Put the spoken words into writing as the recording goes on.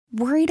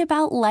Worried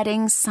about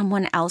letting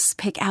someone else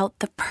pick out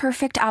the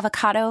perfect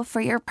avocado for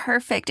your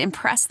perfect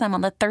impress them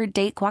on the third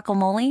date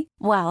guacamole?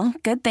 Well,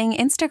 good thing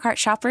Instacart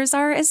shoppers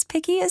are as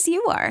picky as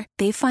you are.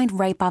 They find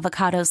ripe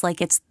avocados like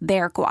it's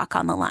their guac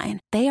on the line.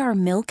 They are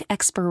milk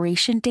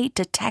expiration date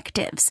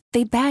detectives.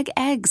 They bag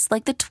eggs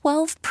like the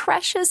 12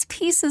 precious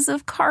pieces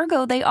of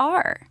cargo they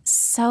are.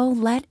 So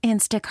let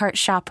Instacart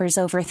shoppers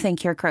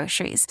overthink your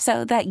groceries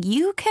so that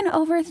you can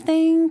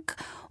overthink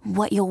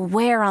what you'll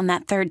wear on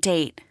that third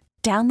date.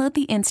 Download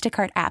the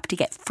Instacart app to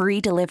get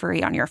free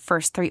delivery on your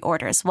first 3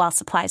 orders while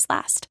supplies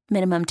last.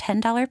 Minimum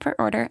 $10 per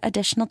order.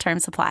 Additional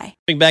terms apply.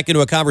 Back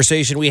into a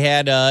conversation we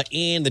had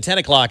in the 10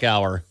 o'clock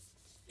hour.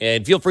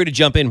 And feel free to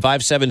jump in,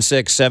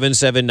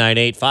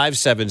 576-7798,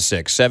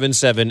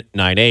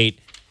 576-7798.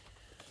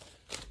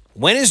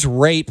 When is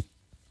when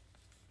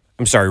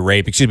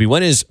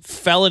is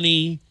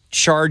felony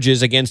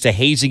charges against a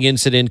hazing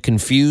incident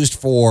confused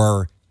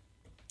for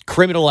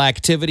criminal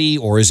activity,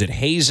 or is it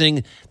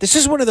hazing? This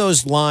is one of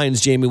those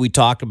lines, Jamie, we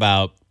talk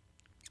about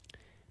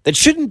that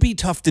shouldn't be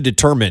tough to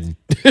determine,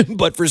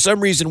 but for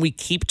some reason we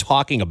keep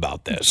talking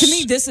about this. To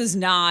me,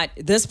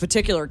 this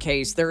particular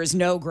case, there is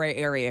no gray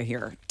area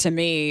here. To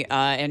me,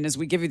 and as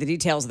we give you the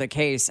details of the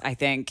case, I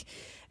think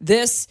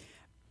this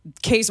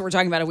case that we're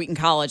talking about at Wheaton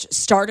College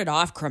started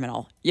off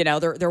criminal. You know,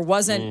 there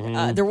wasn't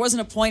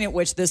a point at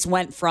which this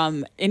went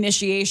from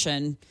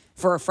initiation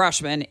for a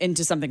freshman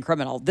into something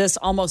criminal. This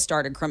almost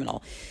started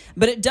criminal.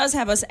 But it does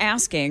have us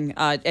asking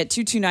at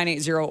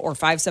 22980 or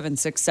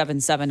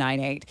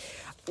 576-7798.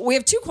 We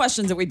have 2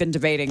 questions that we've been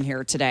debating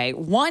here today.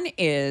 One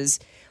is,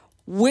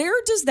 where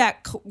does the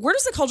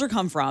culture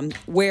come from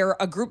where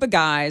a group of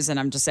guys, and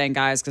I'm just saying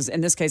guys because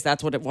in this case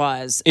that's what it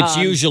was. It's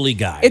usually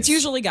guys. It's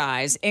usually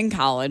guys in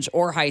college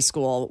or high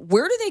school.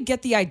 Where do they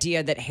get the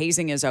idea that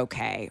hazing is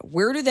okay?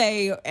 Where do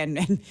they,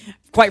 and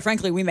quite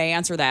frankly, we may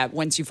answer that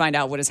once you find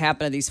out what has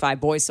happened to these 5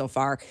 boys so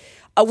far.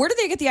 Where do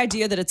they get the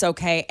idea that it's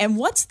okay? And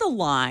what's the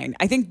line?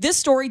 I think this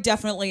story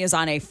definitely is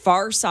on a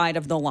far side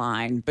of the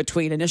line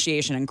between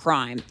initiation and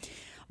crime.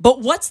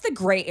 But what's the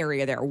gray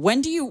area there?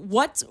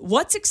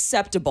 What's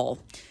acceptable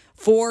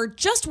for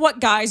just what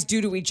guys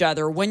do to each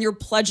other when you're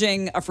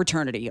pledging a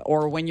fraternity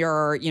or when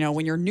you're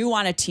new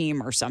on a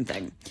team or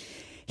something?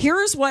 Here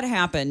is what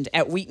happened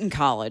at Wheaton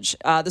College.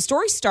 The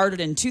story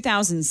started in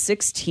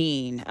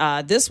 2016.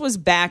 This was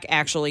back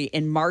actually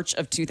in March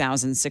of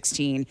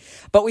 2016.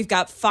 But we've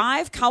got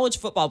 5 college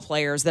football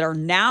players that are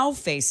now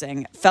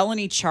facing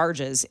felony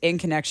charges in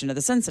connection to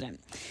this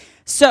incident.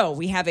 So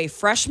we have a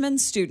freshman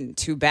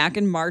student who back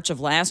in March of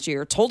last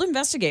year told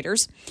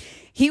investigators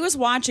he was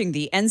watching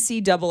the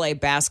NCAA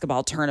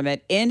basketball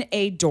tournament in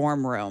a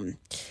dorm room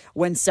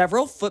when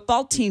several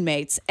football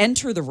teammates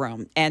enter the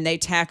room and they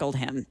tackled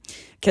him.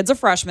 Kid's a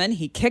freshman.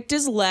 He kicked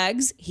his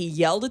legs. He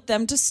yelled at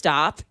them to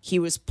stop. He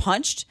was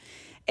punched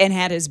and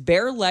had his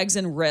bare legs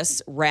and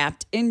wrists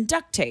wrapped in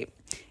duct tape.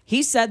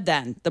 He said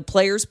then the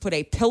players put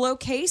a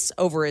pillowcase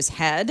over his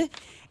head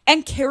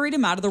and carried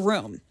him out of the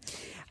room.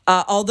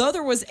 Although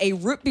there was a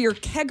root beer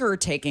kegger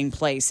taking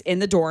place in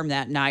the dorm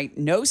that night,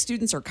 no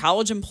students or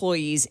college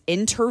employees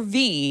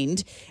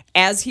intervened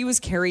as he was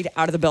carried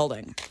out of the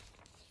building.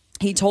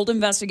 He told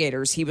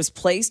investigators he was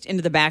placed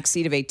into the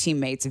backseat of a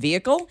teammate's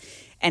vehicle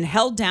and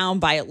held down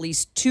by at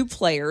least 2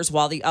 players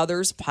while the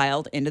others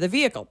piled into the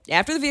vehicle.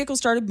 After the vehicle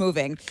started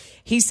moving,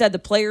 he said the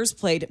players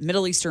played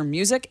Middle Eastern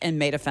music and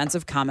made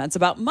offensive comments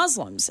about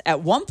Muslims.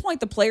 At one point,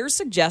 the players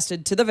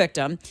suggested to the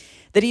victim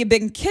that he had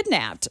been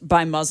kidnapped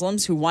by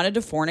Muslims who wanted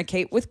to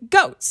fornicate with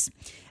goats.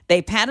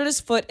 They patted his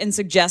foot and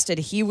suggested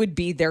he would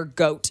be their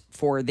goat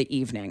for the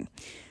evening.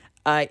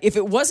 If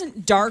it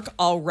wasn't dark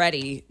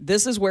already,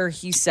 this is where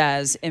he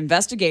says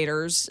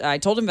I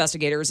told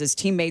investigators his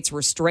teammates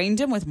restrained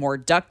him with more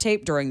duct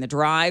tape during the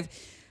drive,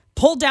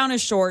 pulled down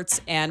his shorts,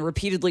 and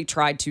repeatedly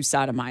tried to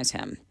sodomize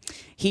him.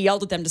 He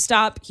yelled at them to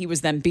stop. He was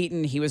then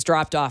beaten. He was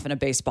dropped off in a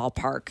baseball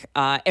park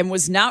and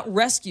was not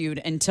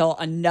rescued until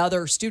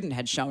another student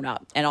had shown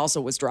up and also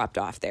was dropped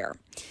off there.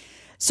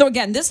 So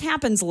again, this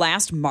happens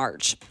last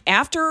March.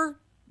 After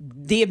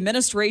the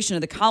administration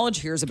of the college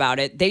hears about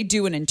it, they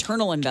do an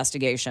internal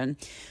investigation.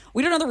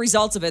 We don't know the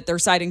results of it. They're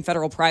citing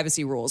federal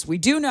privacy rules. We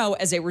do know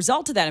as a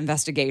result of that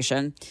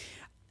investigation,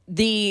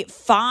 the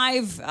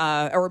 5,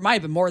 or it might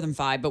have been more than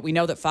 5, but we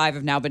know that 5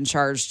 have now been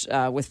charged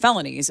with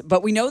felonies.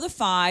 But we know the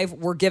 5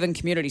 were given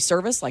community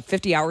service, like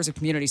 50 hours of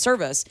community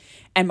service.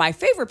 And my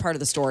favorite part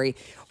of the story,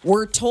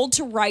 were told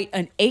to write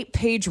an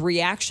 8-page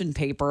reaction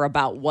paper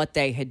about what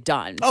they had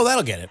done. Oh,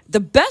 that'll get it. The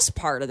best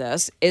part of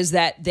this is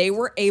that they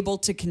were able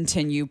to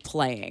continue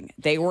playing.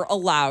 They were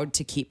allowed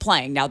to keep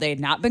playing. Now, they had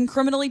not been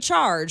criminally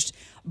charged,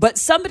 but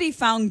somebody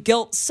found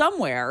guilt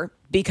somewhere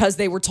because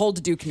they were told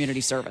to do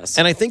community service.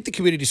 And I think the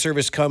community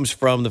service comes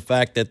from the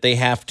fact that they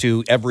have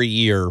to every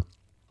year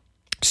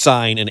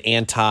sign an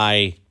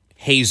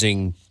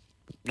anti-hazing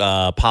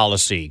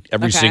policy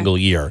every single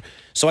year.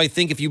 So I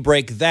think if you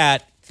break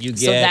that, you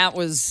get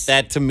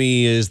that to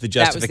me is the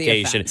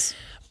justification.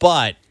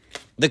 But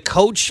the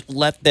coach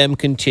let them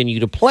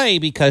continue to play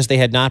because they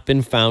had not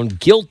been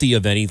found guilty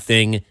of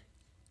anything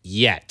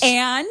yet.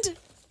 And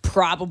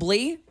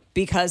probably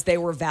because they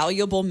were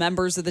valuable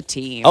members of the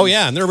team. Oh,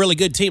 yeah, and they're a really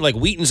good team. Like,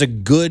 Wheaton's a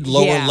good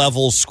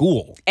lower-level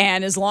school.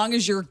 And as long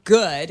as you're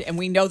good, and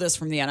we know this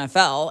from the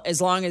NFL,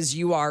 as long as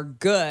you are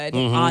good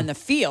on the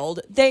field,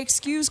 they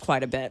excuse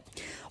quite a bit.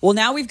 Well,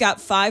 now we've got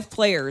 5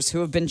 players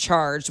who have been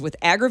charged with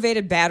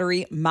aggravated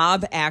battery,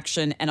 mob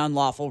action, and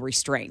unlawful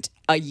restraint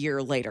a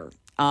year later.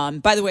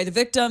 By the way, the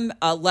victim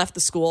left the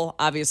school,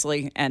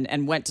 obviously,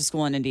 and went to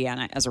school in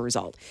Indiana as a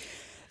result.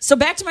 So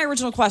back to my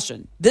original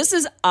question. This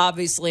is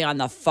obviously on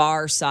the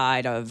far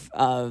side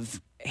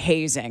of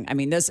hazing. I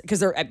mean, this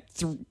because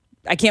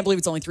I can't believe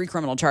it's only 3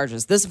 criminal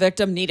charges. This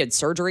victim needed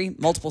surgery,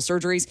 multiple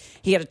surgeries.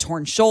 He had a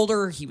torn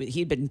shoulder.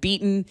 He'd been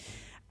beaten,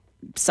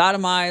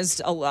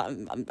 sodomized,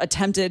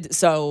 attempted.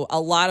 So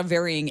a lot of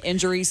varying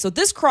injuries. So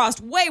this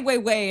crossed way, way,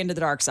 way into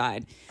the dark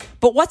side.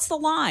 But what's the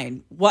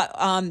line?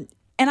 And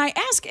I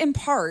ask in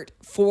part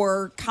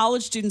for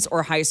college students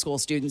or high school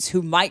students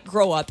who might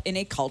grow up in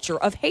a culture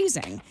of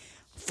hazing.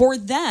 For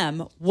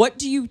them, what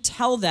do you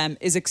tell them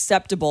is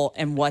acceptable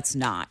and what's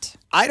not?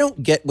 I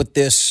don't get what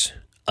this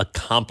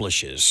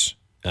accomplishes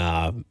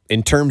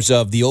in terms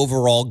of the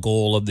overall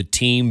goal of the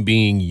team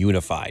being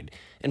unified.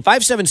 And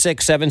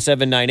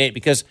 576-7798,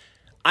 because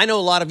I know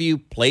a lot of you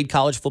played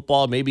college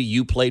football. Maybe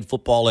you played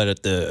football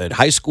at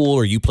high school,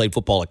 or you played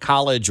football at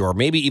college, or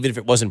maybe even if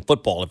it wasn't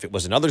football, if it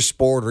was another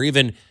sport, or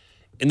even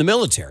in the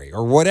military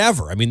or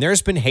whatever. I mean,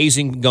 there's been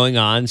hazing going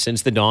on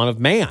since the dawn of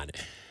man.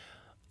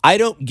 I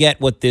don't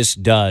get what this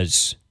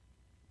does.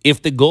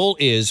 If the goal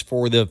is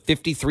for the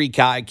 53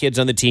 kids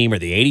on the team or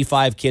the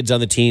 85 kids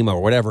on the team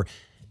or whatever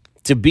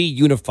to be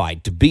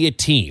unified, to be a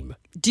team.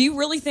 Do you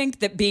really think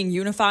that being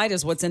unified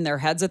is what's in their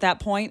heads at that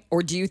point?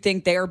 Or do you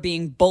think they are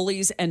being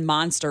bullies and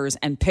monsters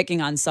and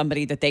picking on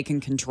somebody that they can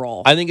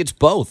control? I think it's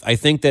both. I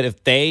think that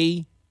if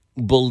they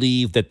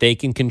believe that they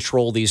can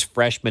control these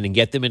freshmen and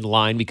get them in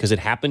line, because it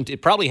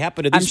probably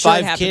happened to these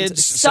 5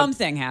 kids.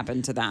 Something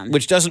happened to them.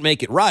 Which doesn't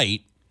make it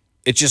right.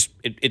 It's just,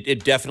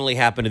 it definitely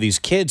happened to these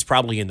kids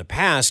probably in the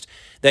past,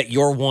 that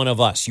you're one of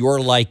us, you're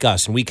like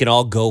us, and we can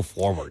all go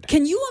forward.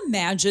 Can you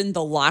imagine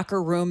the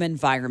locker room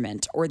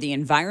environment or the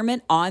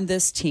environment on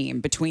this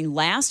team between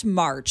last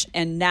March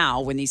and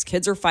now when these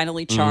kids are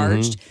finally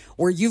charged,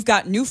 where you've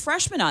got new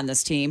freshmen on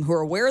this team who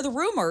are aware of the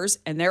rumors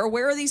and they're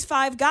aware of these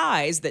 5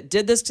 guys that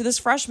did this to this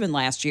freshman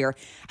last year?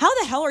 How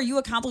the hell are you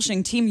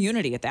accomplishing team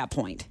unity at that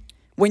point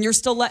when you're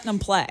still letting them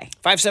play?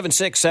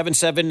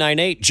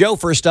 576-7798. Joe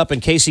first up in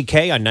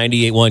KCK on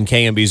 98.1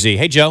 KMBZ.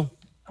 Hey, Joe.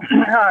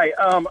 Hi.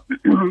 I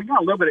got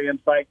a little bit of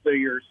insight to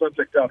your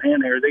subject on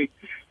hand here.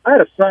 I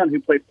had a son who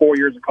played 4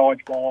 years of college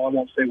ball. I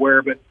won't say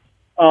where, but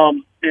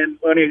and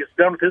when he was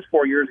done with his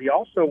 4 years, he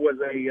also was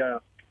a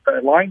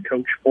line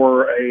coach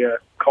for a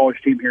college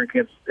team here in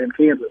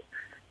Kansas.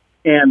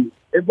 And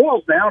it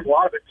boils down, a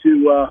lot of it,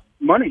 to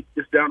money,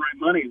 just downright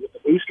money, with the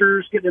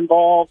boosters getting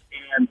involved.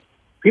 And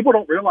people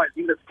don't realize,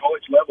 even at the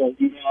college level,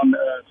 even on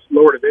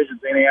lower divisions,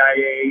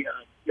 NAIA,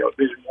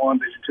 Division I,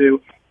 Division II,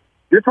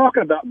 you're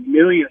talking about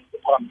millions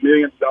upon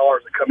millions of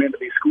dollars that come into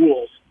these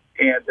schools,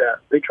 and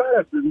they try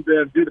to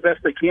do the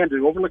best they can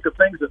to overlook the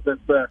things that's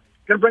going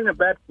to bring them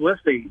bad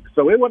publicity.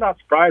 So it would not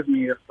surprise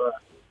me if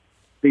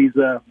these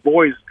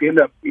boys end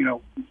up,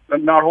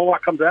 not a whole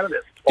lot comes out of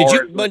this.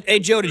 Hey,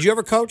 Joe, did you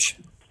ever coach?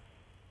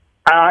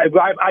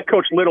 I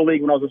coached Little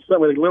League when I was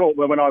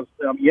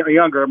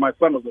younger. My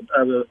son was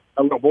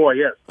a little boy,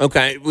 yes.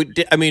 Okay.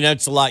 I mean,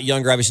 that's a lot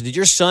younger, obviously. Did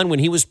your son, when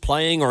he was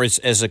playing or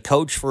as a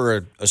coach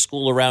for a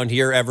school around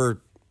here, ever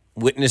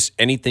witness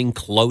anything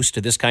close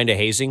to this kind of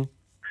hazing?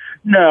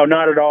 No,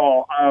 not at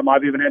all.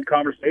 I've even had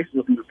conversations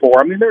with him before.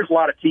 I mean, there's a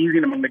lot of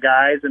teasing among the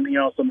guys, and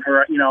some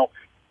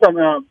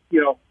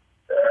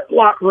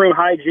locker room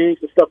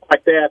hijinks and stuff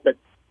like that. But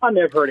I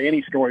never heard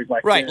any stories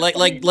like that. Right,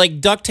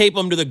 like duct tape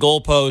them to the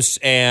goalposts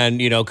and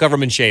cover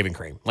them in shaving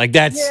cream. Like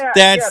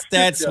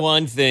that's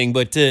one thing,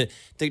 but to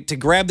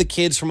grab the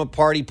kids from a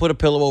party, put a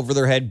pillow over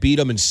their head, beat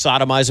them, and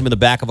sodomize them in the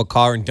back of a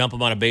car and dump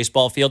them on a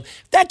baseball field,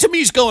 that to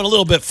me is going a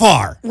little bit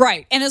far.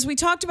 Right, and as we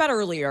talked about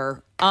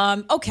earlier,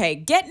 okay,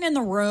 getting in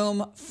the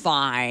room,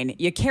 fine.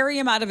 You carry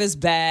him out of his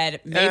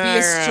bed, maybe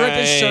you strip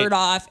his shirt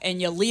off, and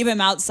you leave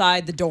him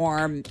outside the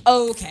dorm.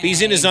 Okay.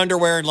 He's in his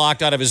underwear and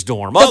locked out of his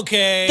dorm.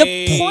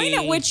 Okay. The point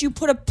at which you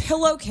put a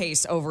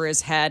pillowcase over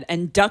his head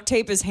and duct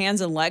tape his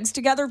hands and legs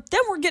together,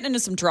 then we're getting into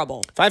some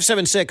trouble.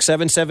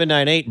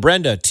 576-7798.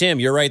 Brenda, Tim,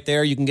 you're right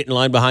there. You can get in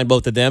line behind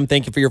both of them.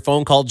 Thank you for your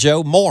phone call,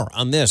 Joe. More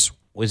on this.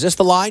 Was this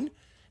the line?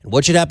 And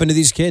what should happen to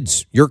these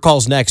kids? Your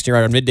call's next. You're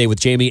out on Midday with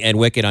Jamie and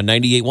Wicket on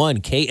 98.1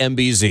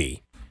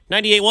 KMBZ.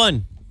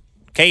 98.1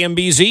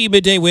 KMBZ,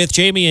 Midday with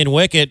Jamie and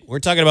Wicket. We're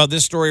talking about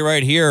this story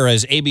right here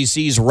as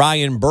ABC's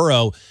Ryan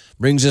Burrow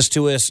brings it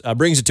to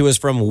us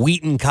from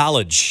Wheaton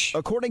College.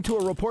 According to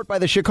a report by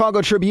the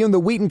Chicago Tribune, the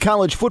Wheaton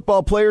College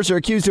football players are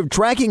accused of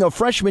dragging a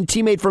freshman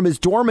teammate from his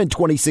dorm in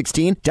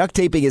 2016, duct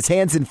taping his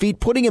hands and feet,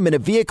 putting him in a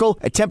vehicle,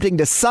 attempting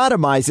to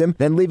sodomize him,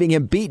 then leaving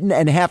him beaten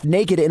and half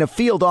naked in a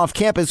field off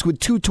campus with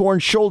 2 torn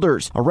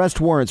shoulders.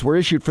 Arrest warrants were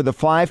issued for the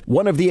 5.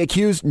 One of the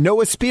accused,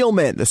 Noah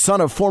Spielman, the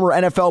son of former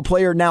NFL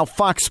player, now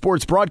Fox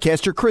Sports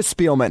broadcaster Chris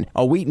Spielman.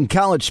 A Wheaton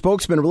College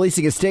spokesman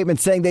releasing a statement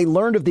saying they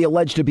learned of the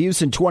alleged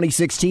abuse in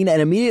 2016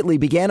 and immediately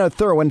began a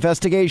thorough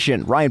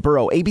investigation. Ryan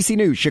Burrow, ABC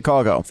News,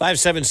 Chicago.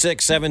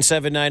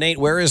 576-7798.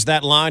 Where is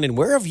that line, and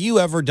where have you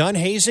ever done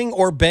hazing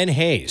or been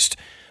hazed?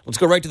 Let's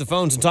go right to the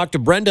phones and talk to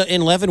Brenda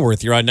in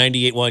Leavenworth. You're on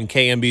 98.1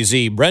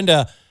 KMBZ.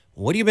 Brenda,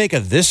 what do you make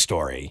of this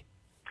story?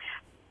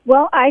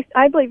 Well,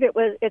 I believe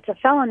it's a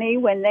felony.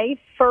 When they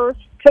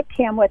first took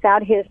him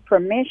without his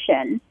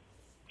permission,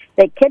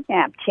 they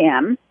kidnapped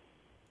him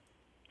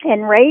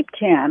and raped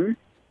him.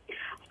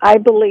 I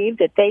believe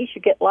that they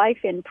should get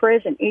life in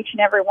prison, each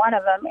and every one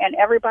of them, and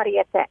everybody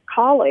at that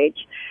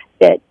college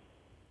that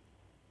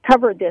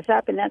covered this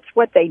up, and that's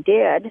what they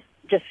did,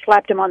 just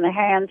slapped him on the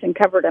hands and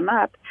covered him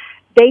up.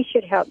 They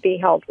should be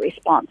held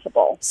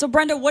responsible. So,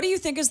 Brenda, what do you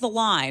think is the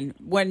line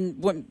when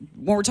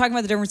we're talking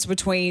about the difference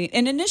between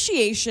an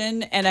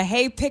initiation and a,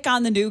 hey, pick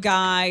on the new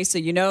guy so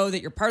you know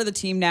that you're part of the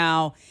team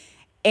now,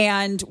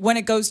 and when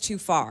it goes too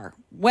far?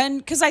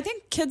 Because I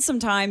think kids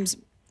sometimes,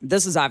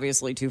 this is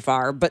obviously too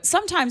far, but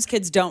sometimes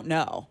kids don't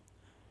know.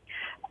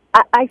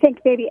 I think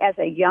maybe as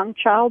a young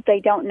child,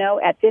 they don't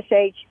know. At this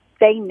age,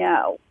 they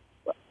know.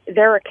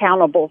 They're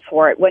accountable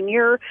for it. When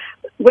you're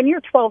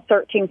 12,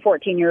 13,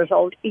 14 years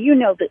old, you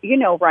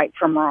know right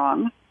from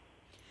wrong.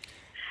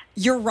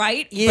 You're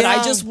right, but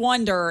I just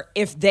wonder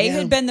if they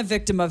had been the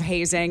victim of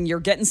hazing. You're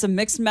getting some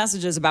mixed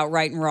messages about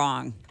right and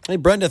wrong. Hey,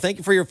 Brenda, thank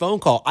you for your phone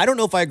call. I don't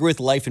know if I agree with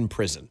life in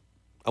prison.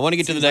 I want to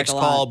get to the next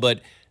call,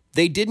 but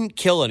they didn't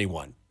kill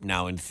anyone.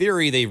 Now, in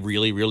theory, they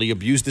really, really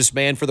abused this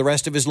man for the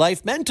rest of his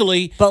life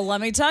mentally. But let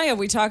me tell you,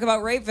 we talk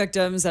about rape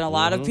victims, and a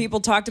lot of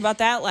people talked about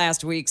that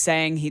last week,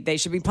 saying they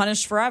should be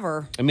punished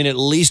forever. I mean, at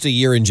least a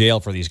year in jail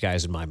for these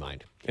guys, in my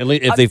mind.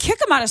 If they kick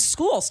them out of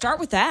school. Start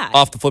with that.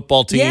 Off the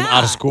football team,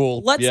 out of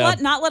school.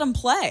 Let's not let them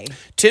play.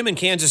 Tim in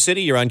Kansas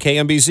City, you're on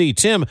KMBZ.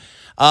 Tim,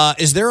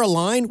 is there a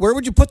line? Where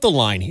would you put the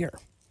line here?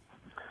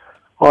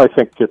 Well, I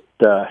think it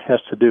has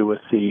to do with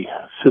the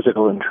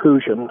physical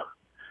intrusion.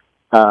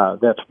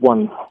 That's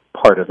one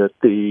part of it.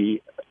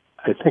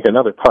 I think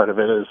another part of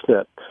it is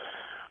that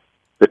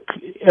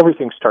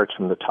everything starts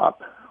from the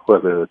top,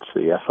 whether it's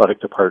the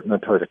athletic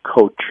department or the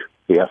coach,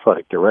 the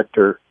athletic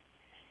director.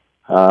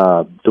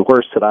 The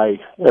worst that I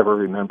ever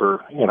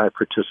remember, and I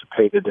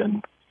participated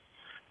in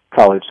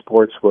college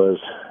sports, was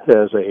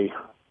as a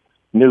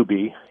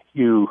newbie,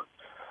 you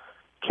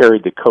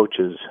carried the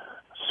coach's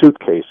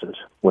suitcases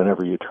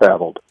whenever you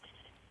traveled.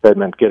 That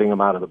meant getting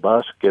them out of the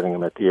bus, getting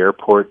them at the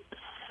airport.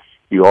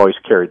 You always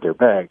carried their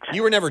bags.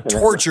 You were never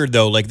tortured,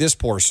 though, like this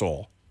poor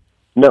soul.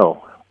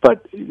 No,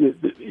 but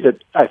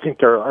I think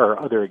there are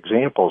other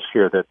examples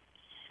here that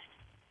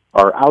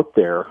are out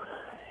there,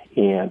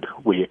 and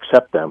we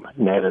accept them.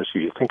 And that is,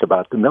 you think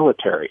about the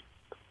military.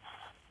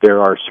 There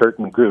are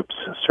certain groups,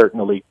 certain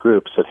elite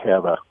groups, that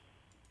have a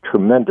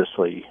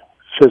tremendously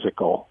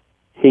physical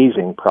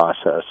hazing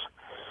process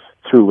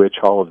through which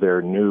all of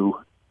their new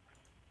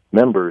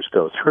members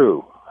go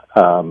through.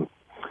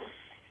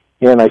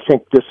 And I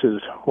think this is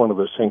one of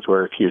those things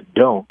where if you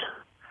don't,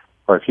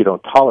 or if you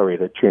don't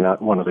tolerate it, you're not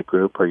one of the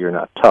group, or you're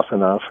not tough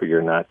enough, or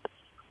you're not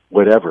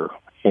whatever.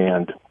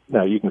 And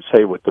now you can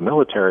say with the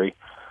military,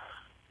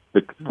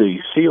 the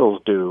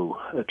SEALs do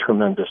a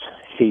tremendous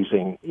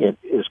hazing. It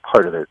is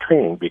part of their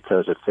training,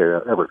 because if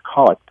they're ever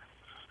caught,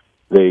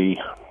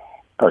 they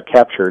are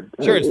captured.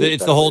 Sure,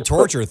 it's the whole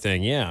torture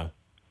thing, yeah.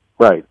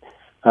 Right.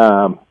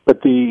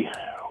 But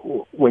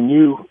when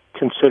you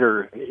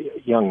consider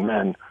young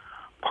men,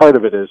 part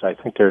of it is, I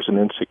think there's an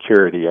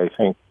insecurity. I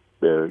think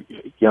the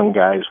young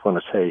guys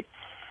want to say,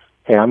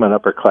 hey, I'm an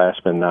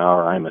upperclassman now,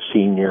 or I'm a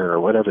senior, or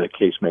whatever the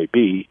case may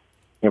be,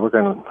 and we're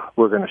going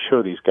to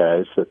show these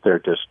guys that they're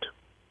just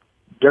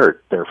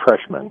dirt. They're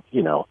freshmen,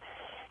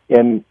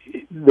 And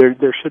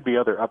there should be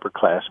other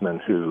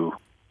upperclassmen who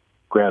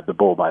grab the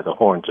bull by the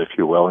horns, if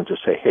you will, and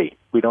just say, hey,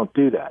 we don't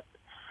do that.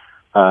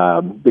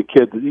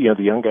 The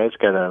young guys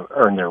got to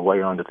earn their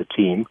way onto the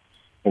team,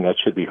 and that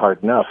should be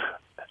hard enough.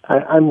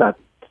 I'm not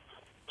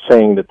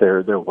saying that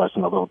there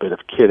wasn't a little bit of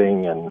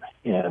kidding and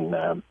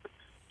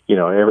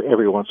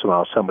every once in a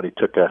while somebody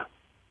took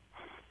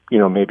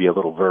maybe a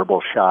little verbal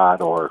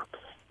shot, or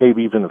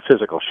maybe even a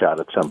physical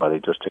shot at somebody,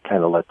 just to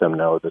kind of let them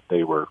know that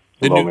they were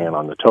the low man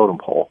on the totem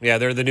pole. Yeah,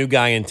 they're the new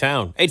guy in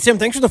town. Hey, Tim,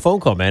 thanks for the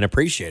phone call, man.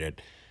 Appreciate it.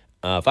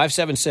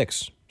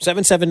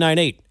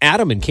 576-7798.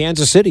 Adam in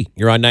Kansas City.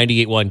 You're on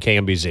 98.1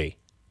 KMBZ.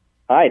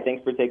 Hi,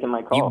 thanks for taking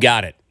my call. You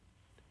got it.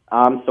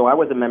 So I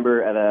was a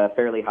member at a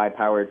fairly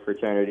high-powered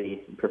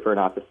fraternity. Prefer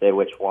not to say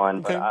which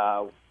one, okay.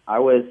 But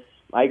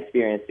I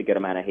experienced a good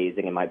amount of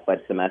hazing in my pledge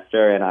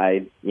semester, and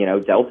I,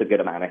 dealt a good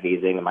amount of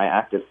hazing in my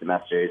active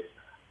semesters.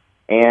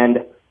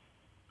 And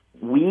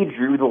we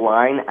drew the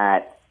line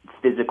at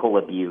physical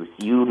abuse.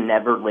 You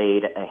never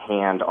laid a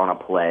hand on a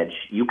pledge.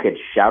 You could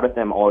shout at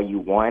them all you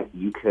want.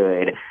 You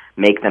could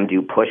make them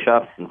do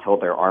push-ups until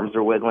their arms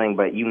are wiggling,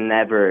 but you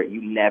never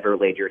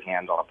laid your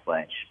hand on a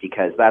pledge,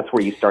 because that's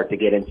where you start to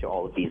get into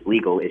all of these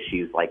legal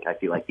issues like I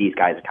feel like these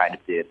guys kind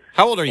of did.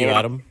 How old are you,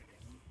 Adam?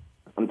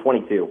 I'm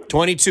 22.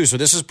 22, so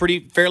this is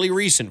fairly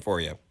recent for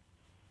you.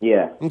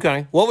 Yeah.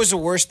 Okay. What was the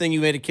worst thing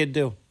you made a kid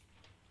do?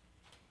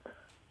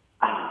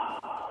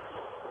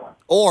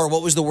 Or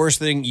what was the worst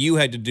thing you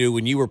had to do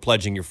when you were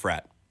pledging your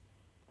frat?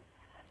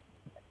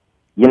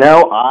 You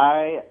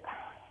know,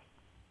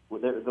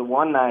 the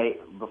one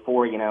night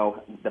before, you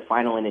know, the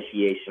final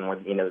initiation where,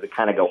 you know, they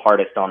kind of go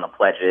hardest on the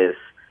pledges,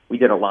 we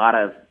did a lot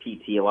of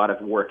PT, a lot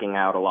of working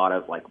out, a lot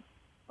of, like,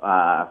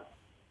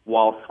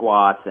 wall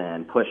squats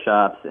and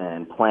push-ups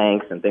and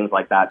planks and things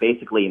like that,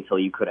 basically until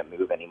you couldn't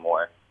move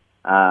anymore.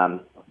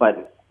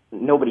 But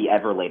nobody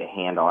ever laid a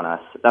hand on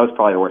us. That was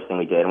probably the worst thing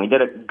we did. And we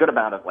did a good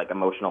amount of, like,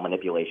 emotional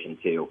manipulation,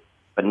 too,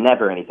 but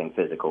never anything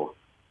physical.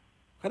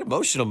 What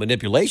emotional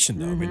manipulation,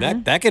 though? Mm-hmm. I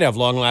mean, that could have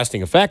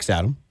long-lasting effects,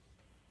 Adam.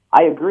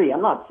 I agree.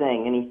 I'm not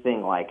saying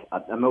anything like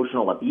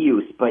emotional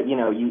abuse, but, you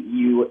know,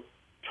 you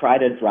try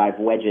to drive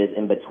wedges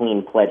in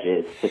between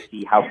pledges to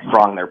see how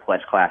strong their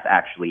pledge class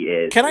actually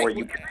is.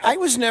 I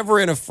was never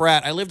in a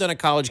frat. I lived on a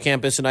college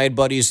campus, and I had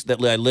buddies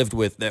that I lived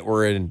with that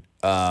were in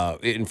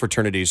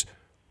fraternities.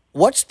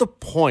 What's the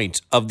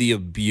point of the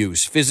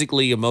abuse,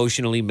 physically,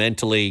 emotionally,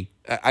 mentally?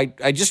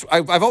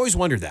 I've always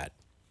wondered that.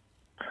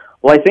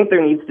 Well, I think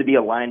there needs to be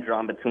a line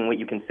drawn between what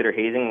you consider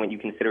hazing and what you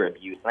consider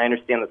abuse. And I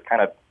understand that's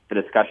kind of the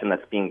discussion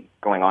that's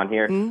going on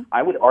here. Mm-hmm.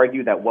 I would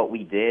argue that what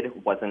we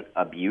did wasn't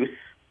abuse,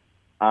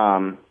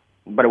 but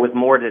it was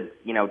more to,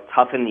 you know,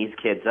 toughen these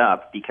kids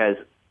up, because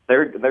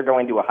they're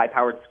going to a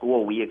high-powered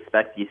school. We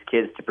expect these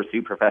kids to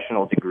pursue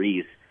professional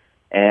degrees,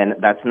 and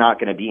that's not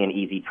going to be an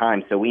easy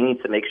time. So we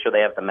need to make sure they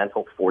have the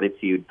mental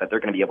fortitude that they're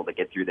going to be able to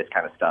get through this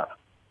kind of stuff.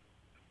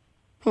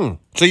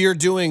 So you're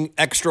doing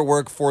extra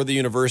work for the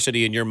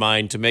university in your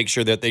mind to make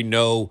sure that they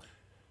know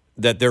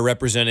that they're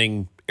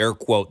representing, air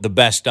quote, the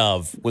best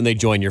of when they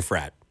join your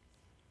frat.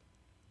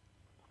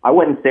 I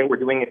wouldn't say we're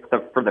doing it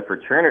for the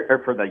fraternity or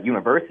for the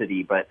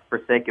university, but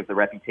for sake of the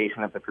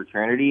reputation of the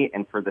fraternity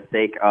and for the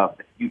sake of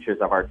the futures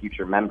of our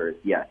future members,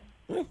 yes.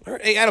 All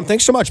right. Hey, Adam,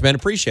 thanks so much, man.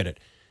 Appreciate it.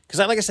 Because,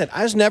 like I said,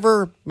 I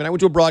went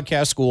to a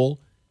broadcast school,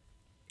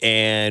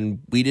 and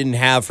we didn't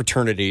have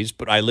fraternities,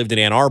 but I lived in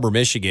Ann Arbor,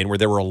 Michigan, where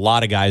there were a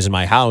lot of guys in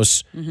my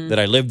house that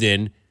I lived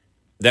in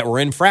that were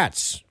in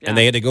frats, and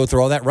they had to go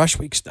through all that rush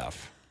week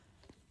stuff.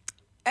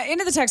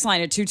 Into the text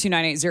line at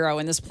 22980,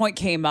 and this point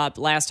came up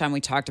last time we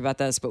talked about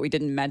this, but we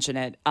didn't mention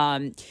it.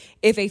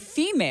 If a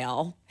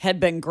female had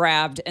been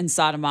grabbed and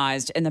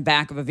sodomized in the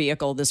back of a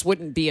vehicle, this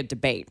wouldn't be a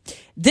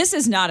debate. This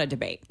is not a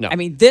debate. No. I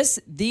mean,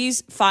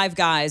 these 5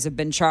 guys have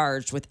been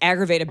charged with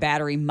aggravated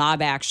battery,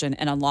 mob action,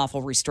 and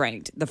unlawful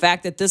restraint. The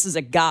fact that this is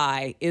a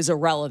guy is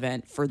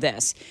irrelevant for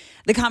this.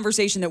 The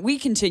conversation that we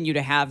continue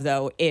to have,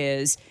 though,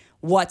 is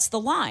what's the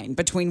line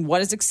between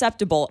what is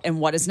acceptable and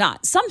what is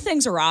not? Some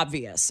things are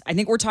obvious. I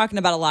think we're talking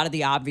about a lot of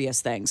the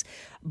obvious things.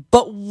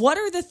 But what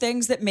are the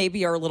things that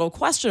maybe are a little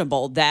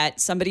questionable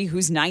that somebody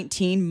who's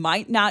 19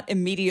 might not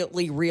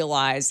immediately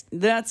realize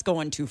that's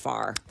going too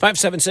far?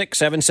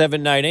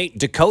 576-7798,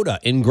 Dakota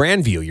in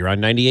Grandview. You're on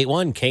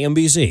 98.1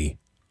 KMBZ.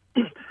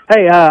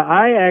 Hey,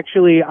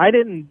 I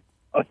didn't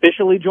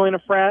officially join a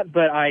frat,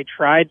 but I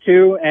tried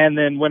to. And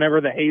then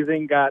whenever the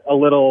hazing got a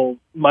little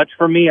much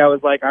for me, I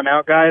was like, I'm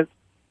out, guys.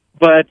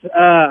 But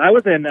I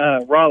was in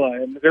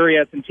Rolla, in Missouri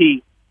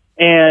S&T,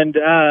 and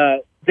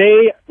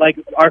they, like,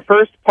 our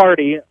first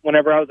party,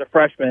 whenever I was a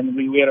freshman,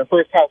 we had our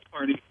first house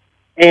party,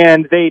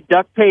 and they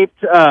duct taped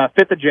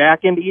Fifth of Jack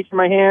into each of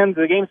my hands.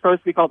 The game's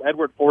supposed to be called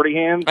Edward 40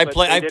 Hands. I've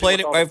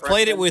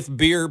played it with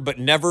beer, but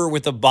never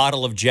with a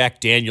bottle of Jack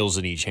Daniels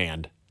in each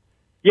hand.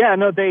 Yeah,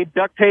 no, they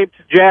duct taped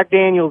Jack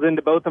Daniels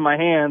into both of my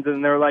hands,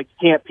 and they're like,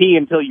 you can't pee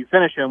until you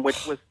finish them,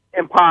 which was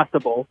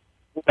impossible.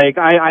 Like,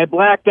 I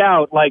blacked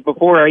out, like,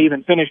 before I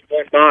even finished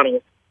one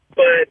bottle.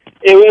 But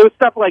it was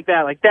stuff like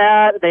that. Like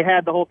that, they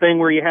had the whole thing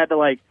where you had to,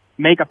 like,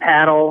 make a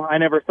paddle. I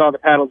never saw the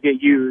paddles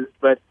get used.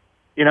 But,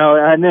 you know,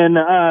 and then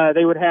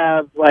they would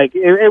have, like,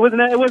 it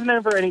was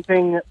never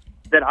anything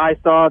that I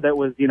saw that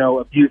was, you know,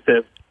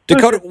 abusive.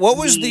 Dakota,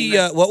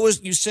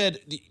 you said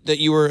that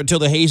you were, until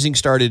the hazing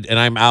started and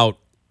I'm out,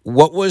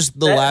 what was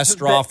the last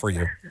straw for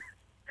you?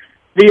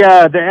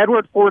 The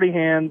Edward 40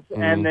 Hands,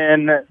 and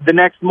then the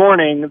next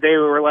morning they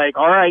were like,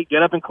 all right,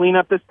 get up and clean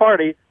up this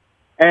party.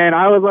 And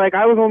I was like,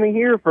 I was only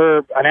here for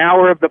an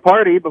hour of the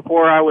party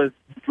before I was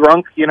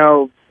drunk, you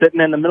know,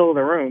 sitting in the middle of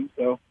the room.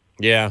 So,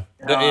 yeah.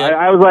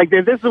 I was like,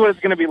 if this is what it's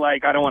going to be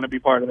like, I don't want to be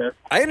part of this.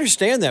 I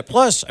understand that.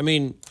 Plus, I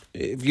mean,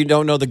 if you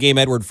don't know the game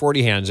Edward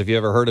 40 Hands, if you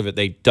ever heard of it,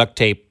 they duct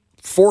tape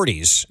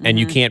 40s, and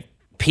you can't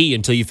pee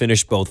until you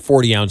finish both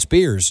 40-ounce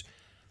beers.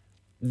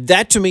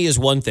 That, to me, is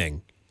one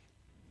thing.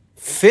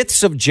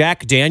 Fifths of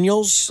Jack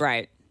Daniels?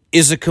 Right.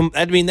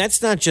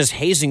 that's not just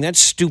hazing. That's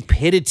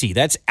stupidity.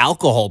 That's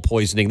alcohol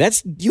poisoning.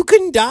 You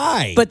can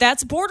die. But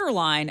that's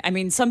borderline. I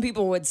mean, some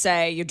people would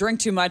say you drink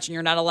too much and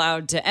you're not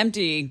allowed to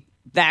empty.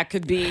 That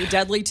could be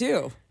deadly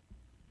too.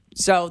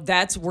 So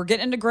we're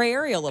getting into gray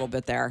area a little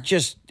bit there.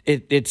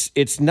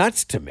 It's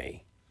nuts to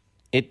me.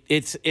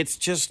 It's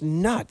just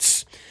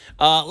nuts.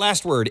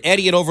 Last word,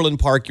 Eddie at Overland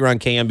Park. You're on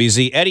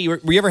KMBZ. Eddie, were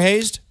you ever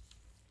hazed?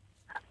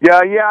 Yeah,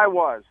 I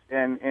was,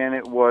 and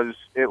it was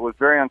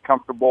very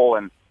uncomfortable,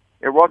 and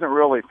it wasn't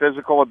really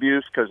physical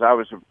abuse because I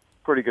was a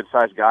pretty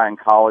good-sized guy in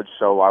college,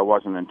 so I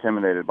wasn't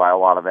intimidated by a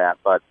lot of that.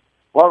 But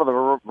a lot of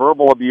the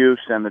verbal abuse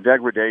and the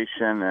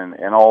degradation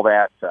and all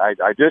that,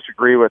 I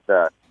disagree with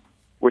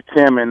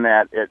Tim in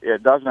that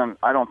it doesn't.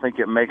 I don't think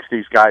it makes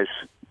these guys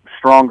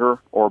stronger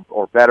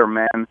or better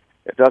men.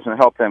 It doesn't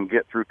help them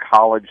get through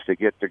college to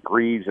get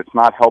degrees. It's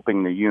not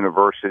helping the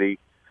university.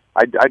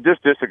 I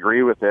just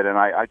disagree with it, and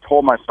I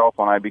told myself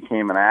when I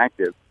became an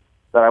active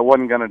that I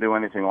wasn't going to do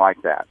anything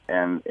like that,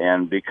 and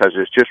because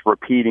it's just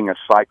repeating a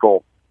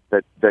cycle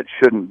that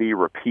shouldn't be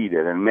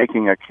repeated, and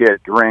making a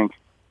kid drink,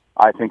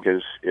 I think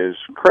is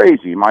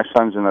crazy. My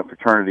son's in a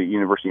fraternity at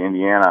University of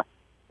Indiana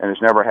and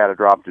has never had a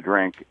drop to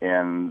drink,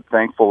 and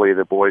thankfully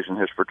the boys in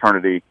his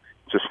fraternity,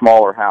 it's a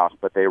smaller house,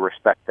 but they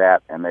respect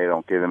that, and they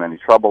don't give him any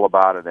trouble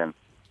about it,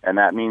 and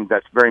that means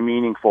that's very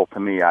meaningful to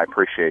me. I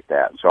appreciate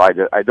that. So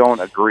I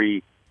don't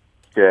agree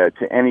to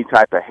any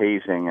type of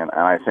hazing, and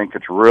I think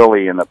it's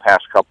really in the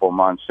past couple of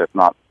months, if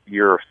not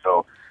year or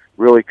so,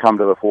 really come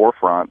to the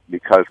forefront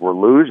because we're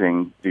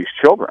losing these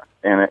children,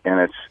 and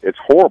it's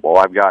horrible.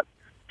 I've got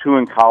 2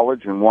 in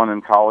college and 1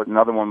 in college,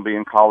 another one will be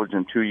in college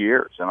in 2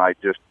 years, and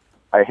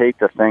I hate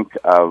to think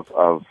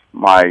of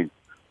my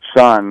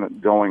son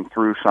going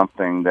through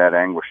something that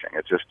anguishing.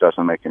 It just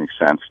doesn't make any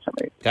sense to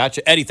me.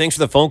 Gotcha. Eddie, thanks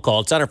for the phone call.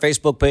 It's on our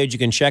Facebook page. You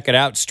can check it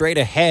out. Straight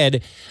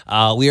ahead,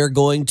 we are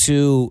going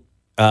to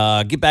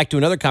get back to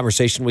another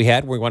conversation we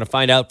had where we want to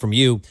find out from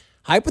you.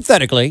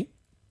 Hypothetically,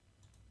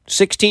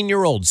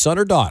 16-year-old son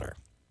or daughter,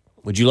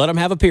 would you let him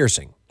have a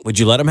piercing? Would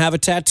you let him have a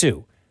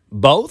tattoo?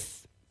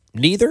 Both?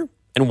 Neither?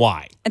 And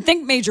why? And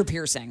think major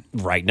piercing.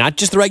 Right, not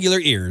just the regular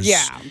ears.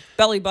 Yeah,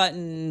 belly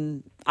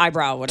button,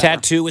 eyebrow, whatever.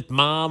 Tattoo with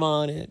mom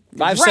on it.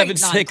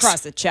 576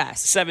 across the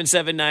chest.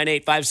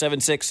 7798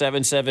 576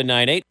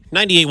 7798.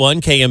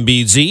 98.1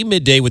 KMBZ,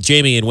 midday with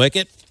Jamie and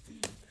Wicket.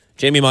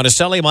 Jamie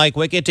Monticelli, Mike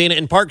Wicket, Dana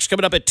and Parks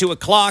coming up at 2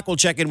 o'clock. We'll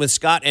check in with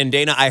Scott and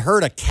Dana. I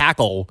heard a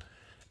cackle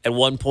at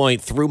one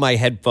point through my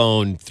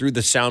headphone, through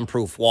the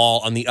soundproof wall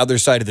on the other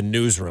side of the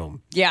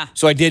newsroom. Yeah.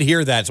 So I did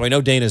hear that, so I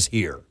know Dana's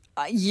here.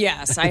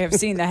 Yes, I have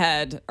seen the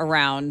head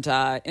around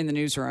in the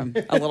newsroom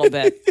a little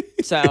bit.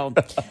 So,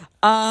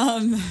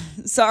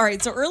 sorry.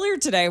 So earlier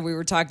today we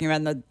were talking about,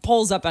 and the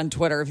poll's up on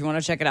Twitter if you want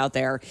to check it out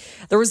there.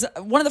 There was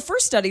one of the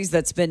first studies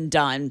that's been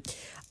done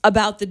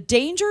about the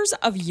dangers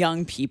of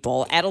young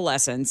people,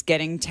 adolescents,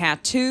 getting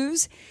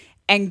tattoos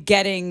and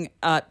getting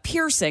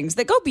piercings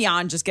that go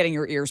beyond just getting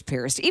your ears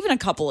pierced, even a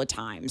couple of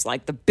times,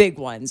 like the big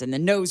ones and the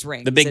nose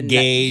rings. The big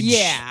gauge.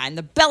 And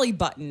the belly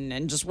button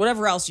and just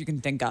whatever else you can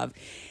think of.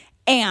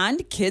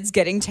 And kids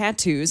getting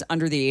tattoos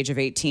under the age of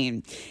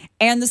 18.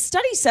 And the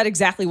study said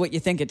exactly what you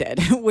think it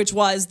did, which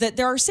was that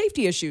there are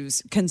safety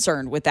issues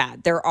concerned with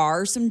that. There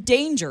are some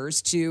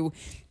dangers to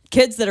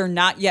kids that are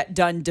not yet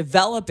done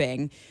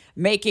developing,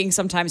 making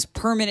sometimes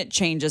permanent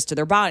changes to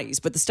their bodies.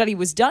 But the study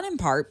was done in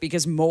part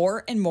because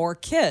more and more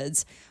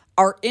kids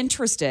are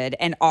interested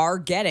and are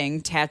getting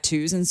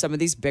tattoos and some of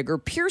these bigger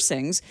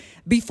piercings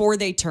before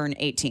they turn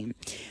 18.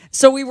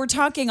 So we were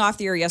talking off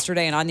the air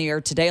yesterday and on the air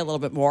today a little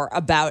bit more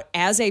about,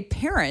 as a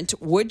parent,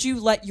 would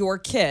you let your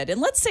kid, and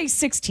let's say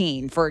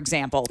 16, for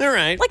example. All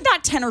right. Like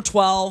not 10 or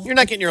 12. You're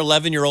not getting your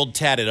 11-year-old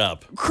tatted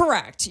up.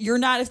 Correct. You're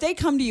not. If they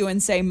come to you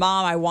and say,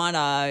 Mom, I want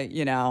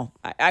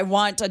I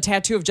want a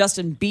tattoo of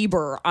Justin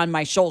Bieber on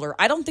my shoulder,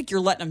 I don't think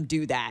you're letting them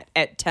do that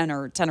at 10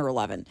 or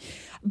 11.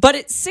 But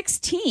at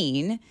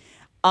 16,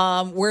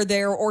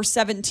 or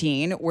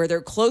 17, where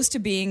they're close to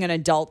being an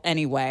adult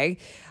anyway,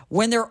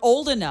 when they're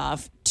old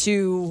enough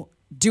to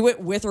do it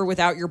with or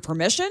without your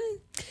permission,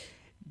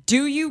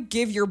 do you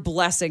give your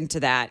blessing to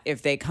that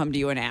if they come to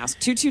you and ask?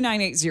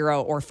 22980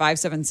 or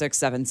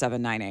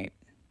 576-7798.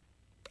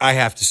 I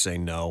have to say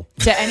no.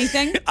 To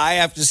anything? I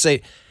have to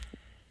say,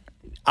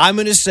 I'm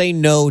going to say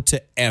no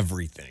to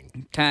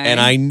everything. Okay. And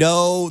I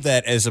know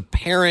that as a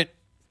parent,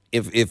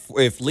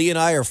 if Lee and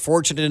I are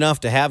fortunate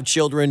enough to have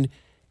children,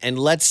 and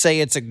let's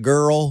say it's a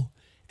girl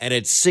and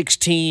it's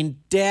 16,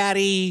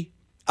 Daddy,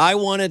 I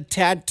want a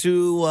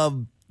tattoo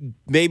of,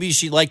 maybe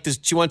she wants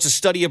to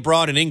study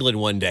abroad in England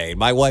one day.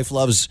 My wife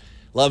loves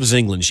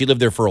England. She lived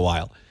there for a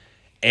while.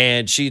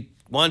 And she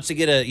wants to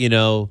get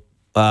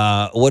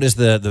what is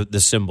the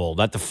symbol?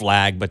 Not the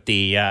flag, but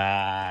the,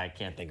 I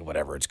can't think of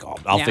whatever it's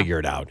called. I'll figure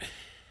it out.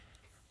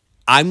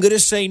 I'm going to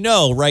say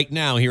no right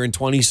now here in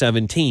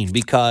 2017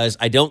 because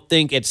I don't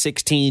think at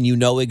 16 you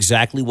know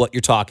exactly what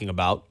you're talking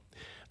about.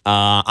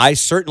 I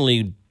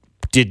certainly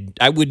did.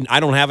 I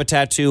don't have a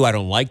tattoo. I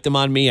don't like them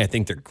on me. I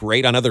think they're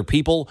great on other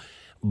people,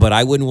 but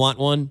I wouldn't want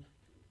one.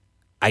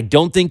 I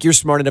don't think you're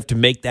smart enough to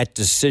make that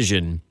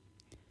decision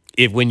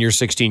when you're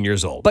 16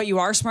 years old. But you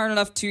are smart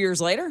enough 2 years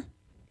later?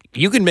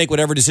 You can make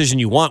whatever decision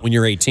you want when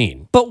you're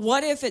 18. But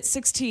what if at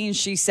 16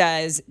 she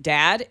says,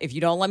 Dad, if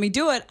you don't let me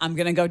do it, I'm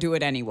going to go do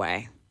it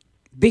anyway?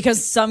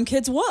 Because some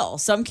kids will.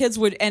 Some kids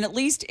would. And at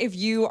least if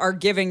you are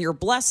giving your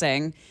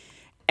blessing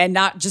and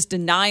not just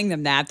denying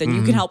them that, then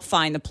you can help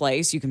find the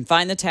place. You can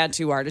find the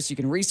tattoo artist. You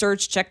can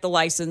research, check the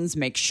license,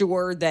 make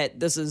sure that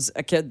this is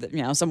a kid,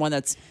 that, someone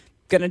that's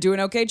going to do an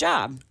okay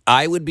job.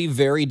 I would be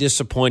very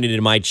disappointed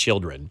in my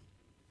children.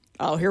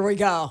 Oh, here we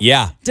go.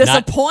 Yeah.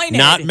 Disappointed.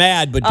 Not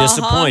mad, but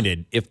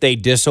disappointed if they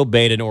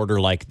disobeyed an order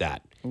like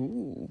that.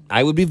 Ooh.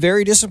 I would be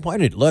very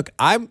disappointed. Look,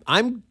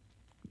 I'm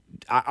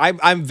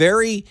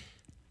very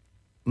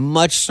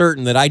much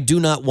certain that I do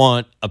not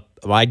want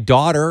my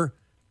daughter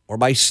or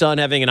my son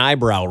having an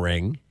eyebrow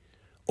ring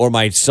or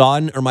my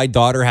son or my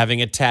daughter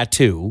having a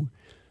tattoo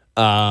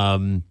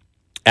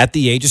at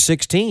the age of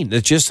 16.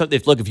 It's just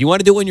something. Look, if you want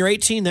to do it when you're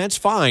 18, that's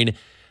fine.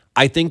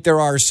 I think there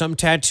are some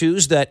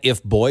tattoos that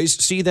if boys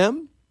see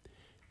them,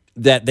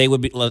 that they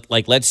would be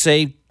like, let's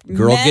say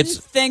girl men gets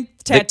think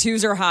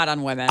tattoos are hot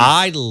on women.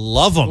 I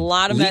love them. A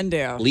lot of men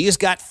do. Leah's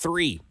got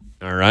 3.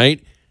 All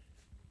right.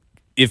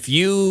 If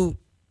you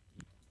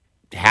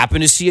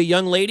happen to see a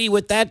young lady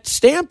with that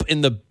stamp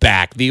in the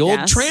back, the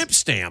old tramp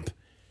stamp,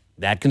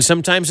 that can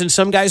sometimes in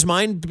some guys'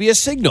 mind be a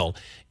signal.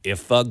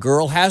 If a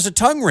girl has a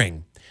tongue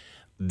ring,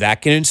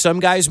 that can in some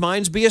guys'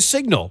 minds be a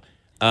signal.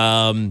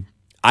 I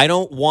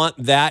don't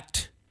want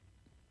that.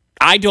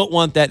 I don't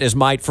want that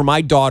for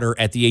my daughter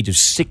at the age of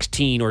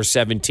 16 or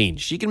 17.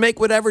 She can make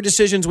whatever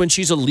decisions when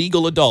she's a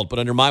legal adult, but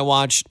under my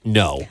watch,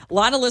 no. A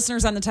lot of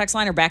listeners on the text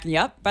line are backing you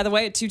up, by the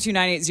way, at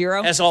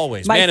 22980. As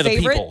always, my man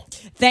favorite, of the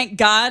people. Thank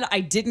God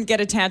I didn't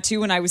get a tattoo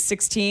when I was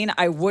 16.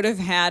 I would have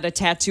had a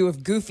tattoo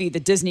of Goofy,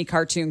 the Disney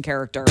cartoon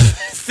character.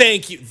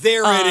 Thank you.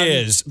 There it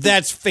is.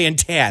 That's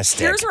fantastic.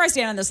 Here's where I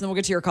stand on this, and then we'll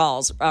get to your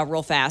calls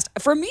real fast.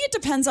 For me, it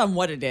depends on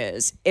what it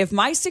is. If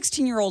my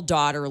 16-year-old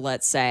daughter,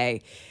 let's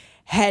say,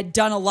 had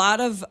done a lot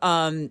of,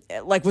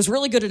 was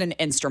really good at an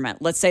instrument,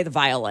 let's say the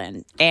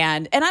violin.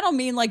 And I don't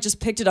mean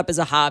just picked it up as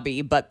a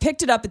hobby, but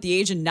picked it up at the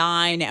age of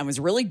 9 and was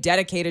really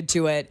dedicated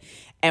to it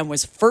and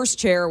was first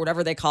chair,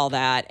 whatever they call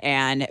that,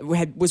 and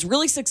was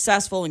really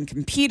successful and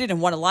competed and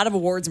won a lot of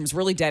awards and was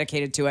really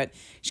dedicated to it.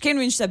 She came to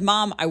me and she said,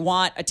 Mom, I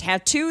want a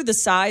tattoo the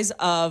size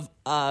of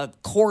a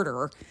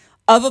quarter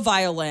of a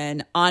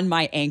violin on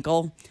my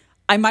ankle.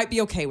 I might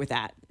be okay with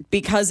that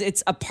because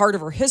it's a part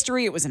of her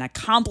history. It was an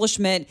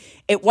accomplishment.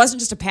 It wasn't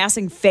just a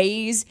passing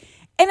phase.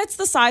 And it's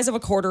the size of a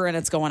quarter and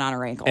it's going on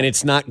her ankle. And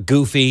it's not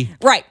goofy.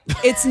 Right.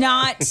 It's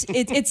not.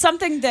 It's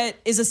something that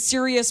is a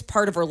serious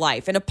part of her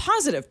life and a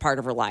positive part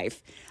of her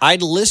life.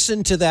 I'd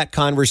listen to that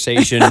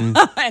conversation.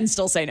 And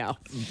still say no.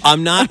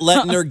 I'm not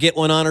letting her get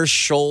one on her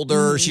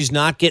shoulder. She's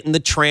not getting the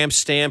tramp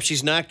stamp.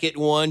 She's not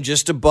getting one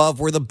just above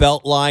where the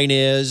belt line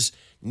is.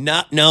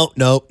 No.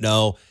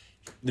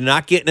 They're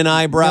not getting an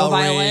eyebrow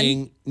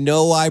ring.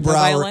 No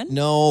eyebrow ring.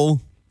 No.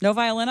 No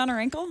violin on her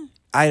ankle?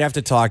 I'd have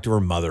to talk to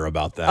her mother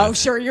about that. Oh,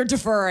 sure, you're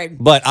deferring.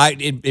 But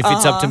if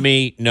it's up to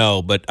me,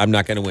 no, but I'm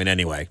not going to win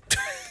anyway.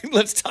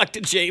 Let's talk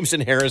to James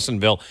in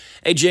Harrisonville.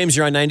 Hey, James,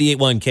 you're on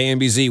 98.1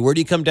 KMBZ. Where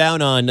do you come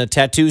down on